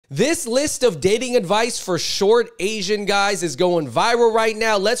This list of dating advice for short Asian guys is going viral right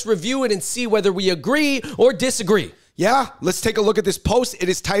now. Let's review it and see whether we agree or disagree. Yeah, let's take a look at this post. It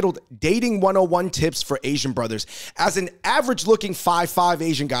is titled Dating 101 Tips for Asian Brothers. As an average-looking 5'5"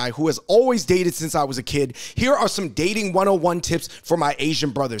 Asian guy who has always dated since I was a kid, here are some Dating 101 tips for my Asian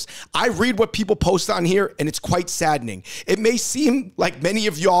brothers. I read what people post on here, and it's quite saddening. It may seem like many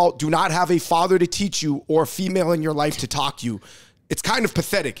of y'all do not have a father to teach you or a female in your life to talk to you. It's kind of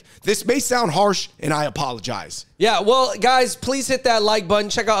pathetic. This may sound harsh, and I apologize. Yeah, well, guys, please hit that like button.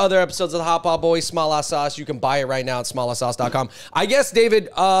 Check out other episodes of the Hot Pot Boys, Smala Sauce. You can buy it right now at smalasauce.com. I guess, David,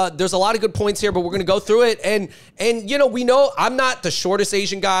 there's a lot of good points here, but we're going to go through it. And you know, we know I'm not the shortest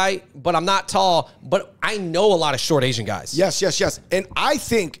Asian guy, but I'm not tall, but I know a lot of short Asian guys. Yes. And I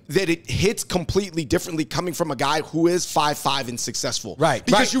think that it hits completely differently coming from a guy who is 5'5" and successful. Right.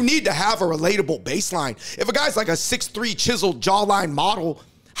 Because you need to have a relatable baseline. If a guy's like a 6'3" chiseled jawline model,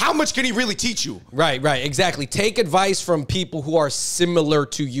 how much can he really teach you? Right, exactly. Take advice from people who are similar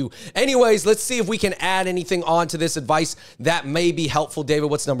to you. Anyways, let's see if we can add anything on to this advice that may be helpful. David,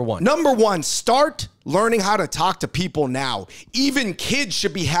 what's number one? Number one, start learning how to talk to people now. Even kids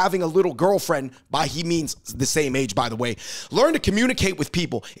should be having a little girlfriend. By he means the same age, by the way. Learn to communicate with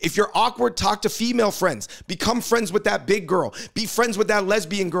people. If you're awkward, talk to female friends. Become friends with that big girl. Be friends with that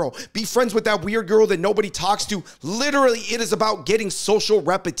lesbian girl. Be friends with that weird girl that nobody talks to. Literally, it is about getting social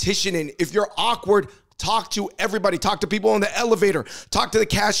repetition in. If you're awkward, talk to everybody. Talk to people on the elevator. Talk to the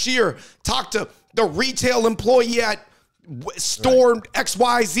cashier. Talk to the retail employee at store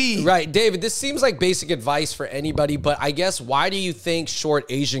XYZ. Right, David, this seems like basic advice for anybody, but I guess why do you think short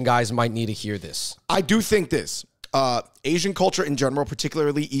Asian guys might need to hear this? I do think this. Asian culture in general,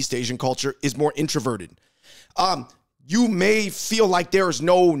 particularly East Asian culture, is more introverted. You may feel like there is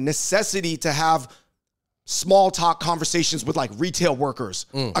no necessity to have small talk conversations with like retail workers,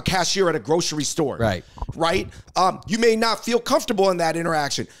 a cashier at a grocery store. Right? You may not feel comfortable in that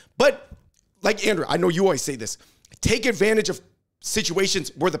interaction. But like Andrew, I know you always say this, take advantage of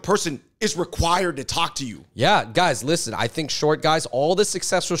situations where the person is required to talk to you. Yeah, guys, listen, I think short guys, all the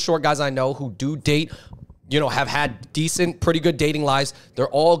successful short guys I know who do date, you know, have had decent, pretty good dating lives. They're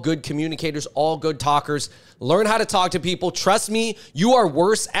all good communicators, all good talkers. Learn how to talk to people. Trust me, you are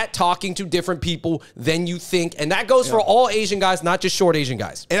worse at talking to different people than you think. And that goes for all Asian guys, not just short Asian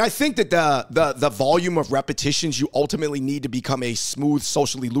guys. And I think that the volume of repetitions you ultimately need to become a smooth,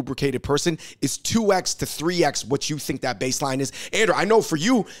 socially lubricated person is 2x to 3x what you think that baseline is. Andrew, I know for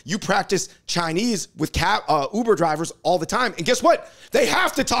you, you practice Chinese with Uber drivers all the time. And guess what? They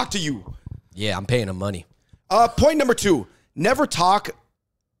have to talk to you. Yeah, I'm paying them money. Point number two, never talk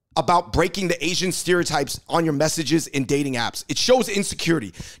about breaking the Asian stereotypes on your messages in dating apps. It shows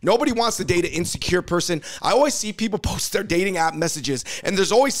insecurity. Nobody wants to date an insecure person. I always see people post their dating app messages, and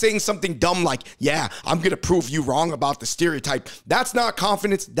there's always saying something dumb like, yeah, I'm going to prove you wrong about the stereotype. That's not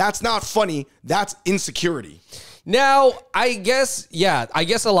confidence. That's not funny. That's insecurity. Now, I guess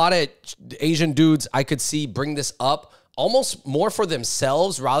a lot of Asian dudes I could see bring this up almost more for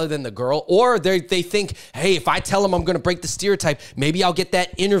themselves rather than the girl, or they think, hey, if I tell them I'm going to break the stereotype, maybe I'll get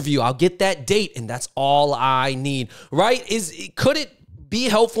that interview, I'll get that date, and that's all I need, right? Could it be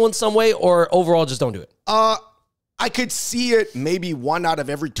helpful in some way, or overall just don't do it? I could see it maybe 1 out of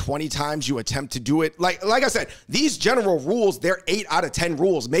every 20 times you attempt to do it. Like I said, these general rules, they're 8 out of 10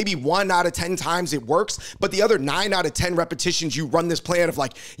 rules. Maybe 1 out of 10 times it works, but the other 9 out of 10 repetitions, you run this plan of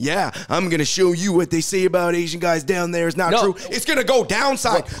like, yeah, I'm going to show you what they say about Asian guys down there is not true. It's going to go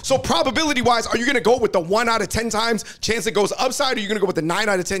downside. So probability-wise, are you going to go with the 1 out of 10 times chance it goes upside, or are you going to go with the 9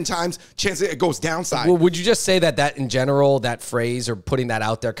 out of 10 times chance it goes downside? Well, would you just say that in general, that phrase or putting that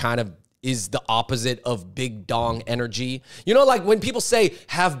out there kind of is the opposite of big dong energy? You know, like when people say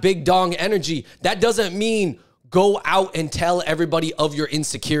have big dong energy, that doesn't mean go out and tell everybody of your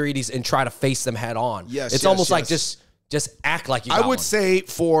insecurities and try to face them head on. It's almost like just act like you got I would say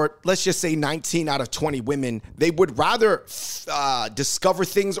for, let's just say 19 out of 20 women, they would rather discover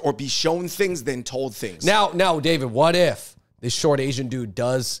things or be shown things than told things. Now, David, what if this short Asian dude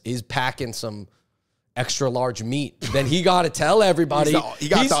is packing some extra large meat? Then he got to tell everybody. He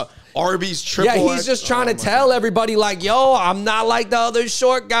got the Arby's triple. Yeah, he's just trying to tell everybody like, yo, I'm not like the other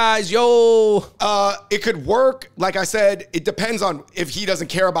short guys, yo. It could work. Like I said, it depends on if he doesn't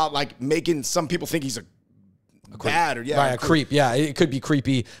care about like making some people think he's a bad or a creep. Yeah, it could be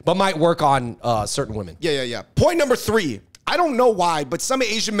creepy, but might work on certain women. Yeah. Point number 3. I don't know why, but some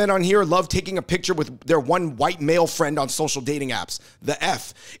Asian men on here love taking a picture with their one white male friend on social dating apps, the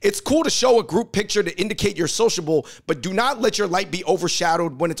F. It's cool to show a group picture to indicate you're sociable, but do not let your light be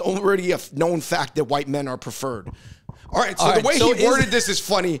overshadowed when it's already a known fact that white men are preferred. All right, so the way he worded this is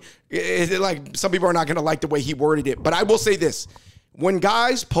funny. Like, some people are not going to like the way he worded it. But I will say this. When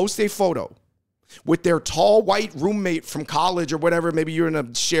guys post a photo with their tall white roommate from college or whatever, maybe you're in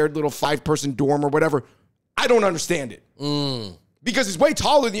a shared little 5-person dorm or whatever, I don't understand it. Because he's way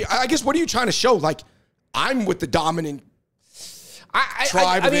taller than you. I guess, what are you trying to show? Like, I'm with the dominant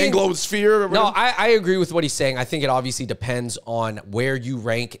tribe of Anglosphere. No, I agree with what he's saying. I think it obviously depends on where you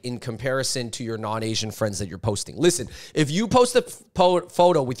rank in comparison to your non-Asian friends that you're posting. Listen, if you post a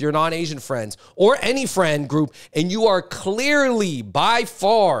photo with your non-Asian friends or any friend group and you are clearly by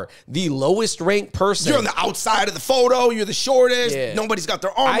far the lowest ranked person. You're on the outside of the photo. You're the shortest. Yeah. Nobody's got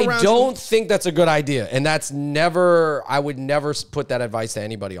their arm around you. I don't think that's a good idea. And that's never, I would never put that advice to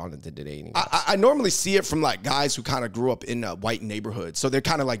anybody on the dating. I normally see it from like guys who kind of grew up in white neighborhoods. So they're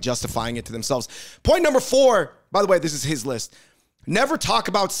kind of like justifying it to themselves. Point number 4, by the way, this is his list. Never talk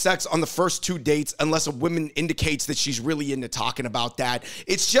about sex on the first 2 dates unless a woman indicates that she's really into talking about that.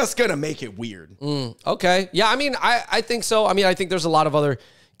 It's just going to make it weird. Okay. Yeah, I mean, I think so. I mean, I think there's a lot of other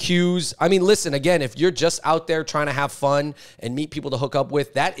cues. I mean, listen, again, if you're just out there trying to have fun and meet people to hook up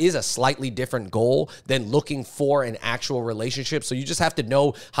with, that is a slightly different goal than looking for an actual relationship. So you just have to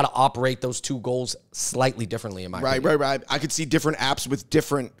know how to operate those 2 goals slightly differently, in my opinion. Right. I could see different apps with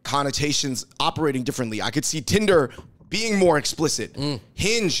different connotations operating differently. I could see Tinder being more explicit.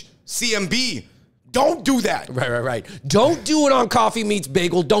 Hinge, CMB. Don't do that. Right. Don't do it on Coffee Meets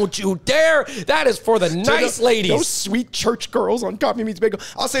Bagel. Don't you dare. That is for the nice ladies. Those sweet church girls on Coffee Meets Bagel.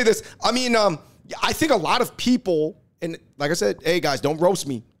 I'll say this. I mean, I think a lot of people, and like I said, hey, guys, don't roast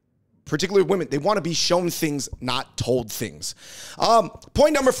me, particularly women, they want to be shown things, not told things.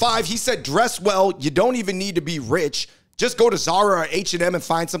 Point number 5, he said, dress well. You don't even need to be rich. Just go to Zara or H&M and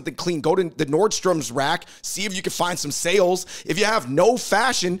find something clean. Go to the Nordstrom's rack. See if you can find some sales. If you have no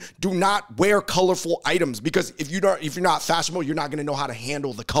fashion, do not wear colorful items, because if you're not fashionable, you're not going to know how to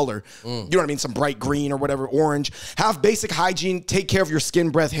handle the color. You know what I mean? Some bright green or whatever, orange. Have basic hygiene. Take care of your skin,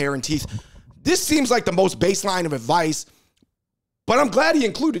 breath, hair, and teeth. This seems like the most baseline of advice, but I'm glad he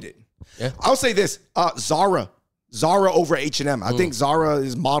included it. Yeah. I'll say this, Zara over H&M. I think Zara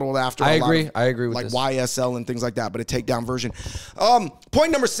is modeled after I agree with like this. YSL and things like that, but a takedown version.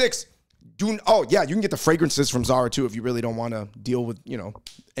 Point number 6. You can get the fragrances from Zara too if you really don't want to deal with,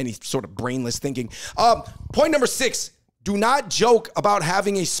 any sort of brainless thinking. Point number 6. Do not joke about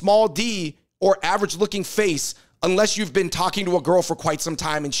having a small D or average looking face unless you've been talking to a girl for quite some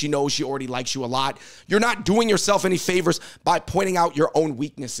time and she knows she already likes you a lot. You're not doing yourself any favors by pointing out your own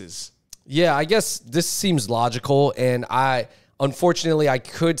weaknesses. Yeah, I guess this seems logical, and unfortunately, I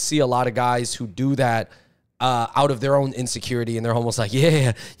could see a lot of guys who do that out of their own insecurity, and they're almost like,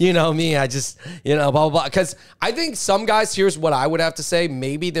 yeah, me, I just, blah, blah, blah. Because I think some guys, here's what I would have to say,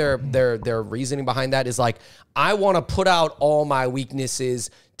 maybe their reasoning behind that is like, I want to put out all my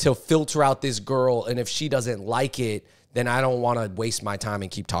weaknesses to filter out this girl, and if she doesn't like it, then I don't want to waste my time and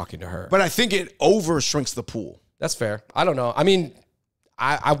keep talking to her. But I think it over shrinks the pool. That's fair. I don't know. I mean,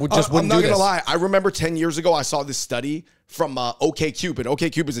 I would just wouldn't do this. I'm not going to lie. I remember 10 years ago, I saw this study from OkCupid.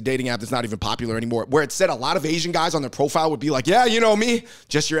 OkCupid is a dating app that's not even popular anymore, where it said a lot of Asian guys on their profile would be like, yeah, me,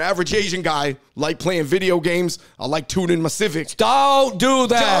 just your average Asian guy, like playing video games. I like tuning my Civic. Don't do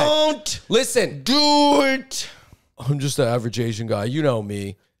that. Don't. Listen. Do it. I'm just an average Asian guy. You know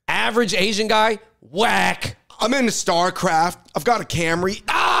me. Average Asian guy? Whack. I'm into StarCraft. I've got a Camry.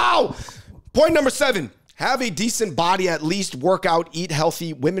 Ow! Point number 7. Have a decent body, at least. Work out, eat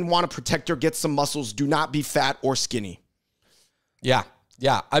healthy. Women want to protect or get some muscles. Do not be fat or skinny. Yeah.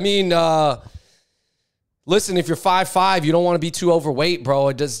 I mean, listen, if you're 5'5", you don't want to be too overweight, bro.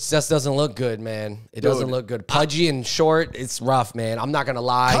 It just doesn't look good, man. It doesn't look good. Pudgy and short, it's rough, man. I'm not going to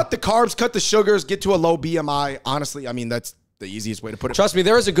lie. Cut the carbs, cut the sugars, get to a low BMI. Honestly, I mean, that's the easiest way to put it. Trust me,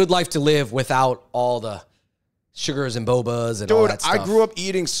 there is a good life to live without all the sugars and bobas and all that stuff. I grew up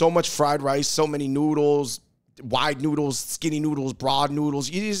eating so much fried rice, so many noodles, wide noodles, skinny noodles, broad noodles.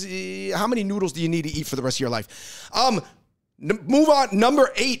 How many noodles do you need to eat for the rest of your life? Move on. Number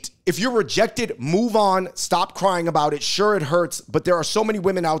 8, if you're rejected, move on. Stop crying about it. Sure, it hurts, but there are so many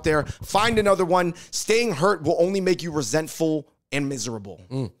women out there. Find another one. Staying hurt will only make you resentful and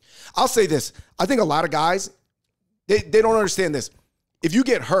miserable. I'll say this. I think a lot of guys, they don't understand this. If you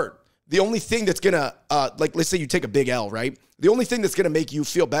get hurt, the only thing that's going to, like, let's say you take a big L, right? The only thing that's going to make you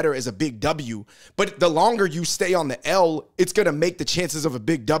feel better is a big W. But the longer you stay on the L, it's going to make the chances of a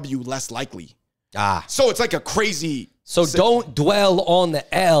big W less likely. So it's like a crazy... So don't dwell on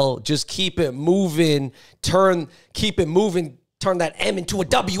the L. Just keep it moving. Keep it moving. Turn that M into a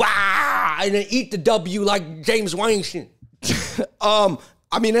W. And then eat the W like James Washington.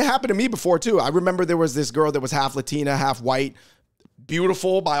 I mean, it happened to me before too. I remember there was this girl that was half Latina, half white.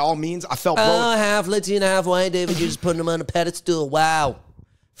 Beautiful by all means. I felt half Latina, half white, David. You're just putting them on a pedestal. Wow.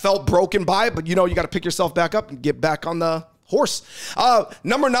 Felt broken by it, but you know, you got to pick yourself back up and get back on the horse.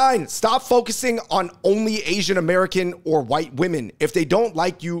 Number 9, stop focusing on only Asian American or white women. If they don't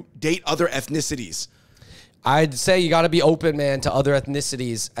like you, date other ethnicities. I'd say you got to be open, man, to other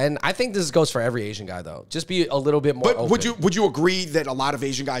ethnicities. And I think this goes for every Asian guy, though. Just be a little bit more open. Would you agree that a lot of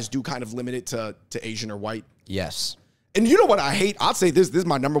Asian guys do kind of limit it to Asian or white? Yes. And you know what I hate? I'll say this is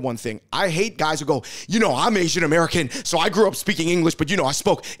my number one thing. I hate guys who go, you know, I'm Asian American, so I grew up speaking English, but you know, I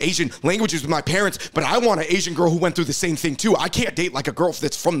spoke Asian languages with my parents, but I want an Asian girl who went through the same thing too. I can't date like a girl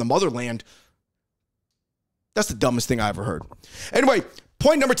that's from the motherland. That's the dumbest thing I ever heard. Anyway,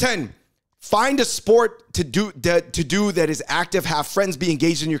 point number 10. Find a sport to do that is active, have friends, be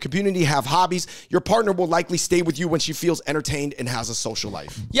engaged in your community, have hobbies. Your partner will likely stay with you when she feels entertained and has a social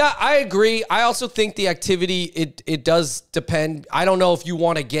life. Yeah, I agree. I also think the activity, it does depend. I don't know if you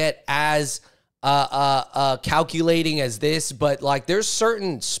want to get as calculating as this, but like there's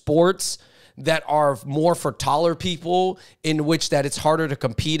certain sports that are more for taller people in which that it's harder to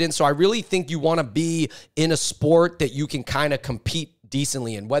compete in. So I really think you want to be in a sport that you can kind of compete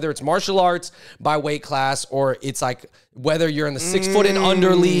decently in, whether it's martial arts by weight class or it's like whether you're in the 6 foot and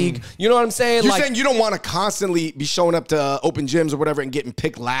under league. You know what I'm saying? You're saying you don't want to constantly be showing up to open gyms or whatever and getting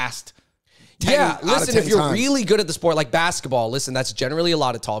picked last. Yeah, listen, if you're really good at the sport, like basketball, listen, that's generally a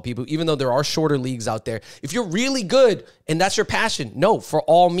lot of tall people, even though there are shorter leagues out there. If you're really good and that's your passion, no, for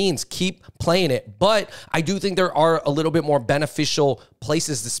all means, keep playing it. But I do think there are a little bit more beneficial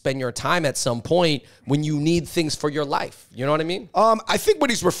places to spend your time at some point when you need things for your life. You know what I mean? I think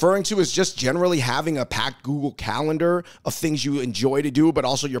what he's referring to is just generally having a packed Google Calendar of things you enjoy to do, but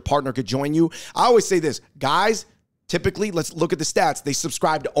also your partner could join you. I always say this, guys, typically, let's look at the stats. They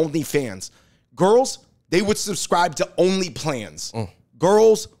subscribe to OnlyFans. Girls, they would subscribe to Only Plans.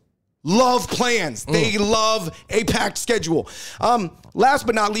 Girls love plans. They love a packed schedule. Last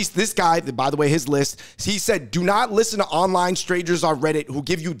but not least, this guy, by the way, his list, he said, do not listen to online strangers on Reddit who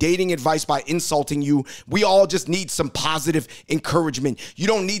give you dating advice by insulting you. We all just need some positive encouragement. You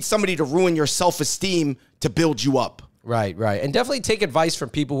don't need somebody to ruin your self-esteem to build you up. Right, right. And definitely take advice from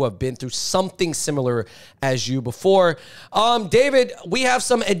people who have been through something similar as you before. David, we have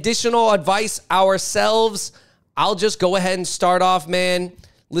some additional advice ourselves. I'll just go ahead and start off, man.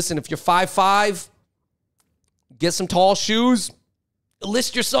 Listen, if you're 5'5", get some tall shoes.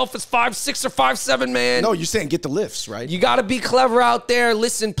 List yourself as 5'6" or 5'7", man. No, you're saying get the lifts, right? You got to be clever out there.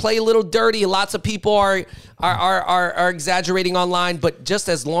 Listen, play a little dirty. Lots of people are exaggerating online, but just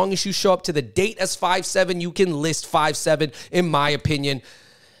as long as you show up to the date as 5'7", you can list 5'7", in my opinion.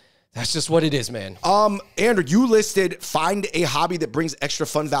 That's just what it is, man. Andrew, you listed find a hobby that brings extra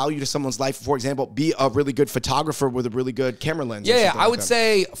fun value to someone's life. For example, be a really good photographer with a really good camera lens. Yeah, I would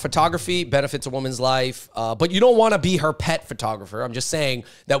say photography benefits a woman's life, but you don't want to be her pet photographer. I'm just saying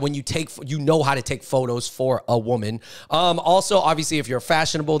that when you know how to take photos for a woman. Also, obviously, if you're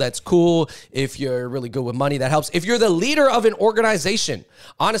fashionable, that's cool. If you're really good with money, that helps. If you're the leader of an organization,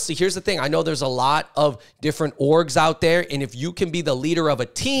 honestly, here's the thing. I know there's a lot of different orgs out there, and if you can be the leader of a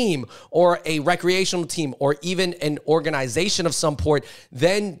team, or a recreational team, or even an organization of some sort,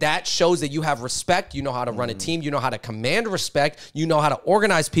 then that shows that you have respect. You know how to run a team. You know how to command respect. You know how to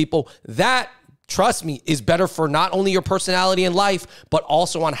organize people. That, trust me, is better for not only your personality in life, but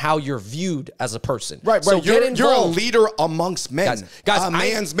also on how you're viewed as a person. Right, so you're a leader amongst men. Guys, a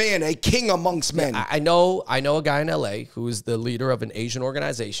man's man, a king amongst men. I know a guy in LA who is the leader of an Asian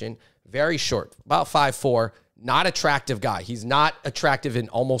organization, very short, about 5'4", not attractive guy. He's not attractive in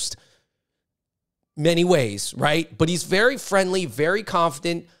almost many ways, right? But he's very friendly, very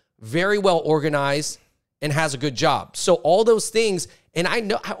confident, very well organized, and has a good job. So all those things, and I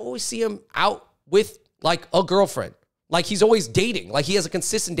always see him out with like a girlfriend. Like he's always dating. Like he has a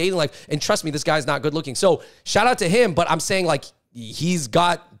consistent dating life. And trust me, this guy's not good looking. So shout out to him, but I'm saying like he's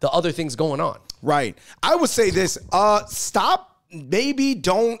got the other things going on. Right. I would say this, don't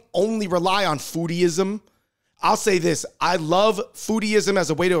only rely on foodieism. I'll say this, I love foodieism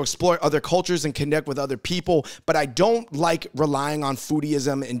as a way to explore other cultures and connect with other people, but I don't like relying on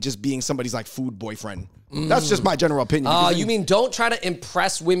foodieism and just being somebody's like food boyfriend. That's just my general opinion. You mean don't try to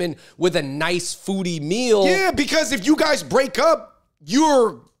impress women with a nice foodie meal? Yeah, because if you guys break up,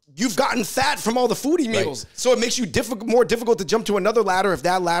 you've gotten fat from all the foodie meals. Right. So it makes you more difficult to jump to another ladder if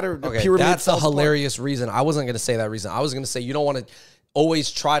that ladder, the pyramid. That's a hilarious reason. I wasn't going to say that reason. I was going to say you don't want to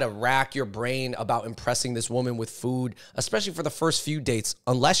always try to rack your brain about impressing this woman with food, especially for the first few dates,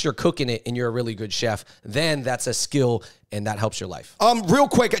 unless you're cooking it and you're a really good chef, then that's a skill and that helps your life. Real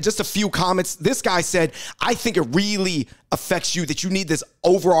quick, just a few comments. This guy said, I think it really affects you that you need this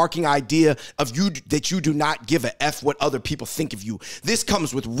overarching idea of that you do not give a F what other people think of you. This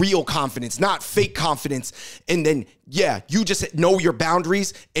comes with real confidence, not fake confidence. And then, yeah, you just know your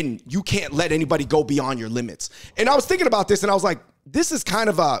boundaries and you can't let anybody go beyond your limits. And I was thinking about this and I was like, this is kind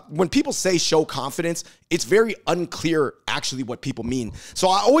of when people say show confidence, it's very unclear actually what people mean. So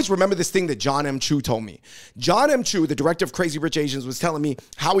I always remember this thing that John M. Chu told me. John M. Chu, the director of Crazy Rich Asians, was telling me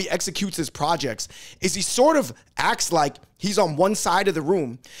how he executes his projects is he sort of acts like he's on one side of the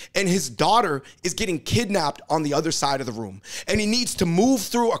room and his daughter is getting kidnapped on the other side of the room. And he needs to move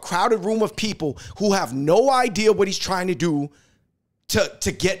through a crowded room of people who have no idea what he's trying to do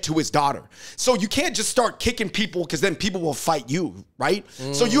to get to his daughter. So you can't just start kicking people because then people will fight you, right?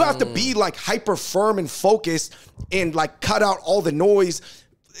 So you have to be like hyper firm and focused and like cut out all the noise.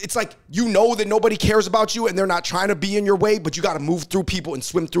 It's like, you know that nobody cares about you and they're not trying to be in your way, but you got to move through people and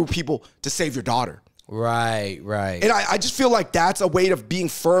swim through people to save your daughter. Right. And I just feel like that's a way of being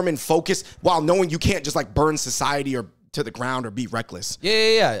firm and focused while knowing you can't just like burn society or to the ground or be reckless.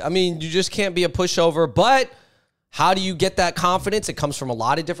 Yeah. I mean, you just can't be a pushover, but how do you get that confidence? It comes from a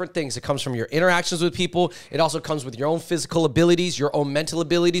lot of different things. It comes from your interactions with people. It also comes with your own physical abilities, your own mental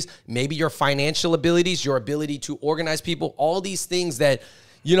abilities, maybe your financial abilities, your ability to organize people, all these things that,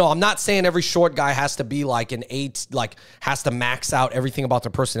 you know, I'm not saying every short guy has to be like an 8, like has to max out everything about their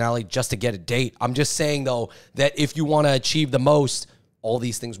personality just to get a date. I'm just saying, though, that if you want to achieve the most, all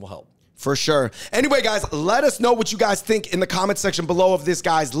these things will help. For sure. Anyway, guys, let us know what you guys think in the comment section below of this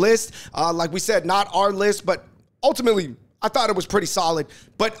guy's list. Like we said, not our list, but ultimately, I thought it was pretty solid.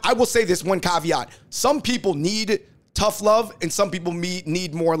 But I will say this one caveat. Some people need tough love and some people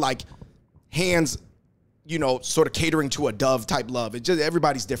need more like hands, you know, sort of catering to a dove type love. It just,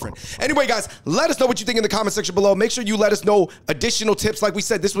 everybody's different. Anyway, guys, let us know what you think in the comment section below. Make sure you let us know additional tips. Like we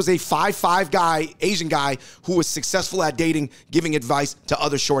said, this was a 5'5" guy, Asian guy, who was successful at dating, giving advice to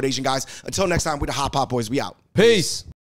other short Asian guys. Until next time, we're the Hot Pot Boys. We out. Peace.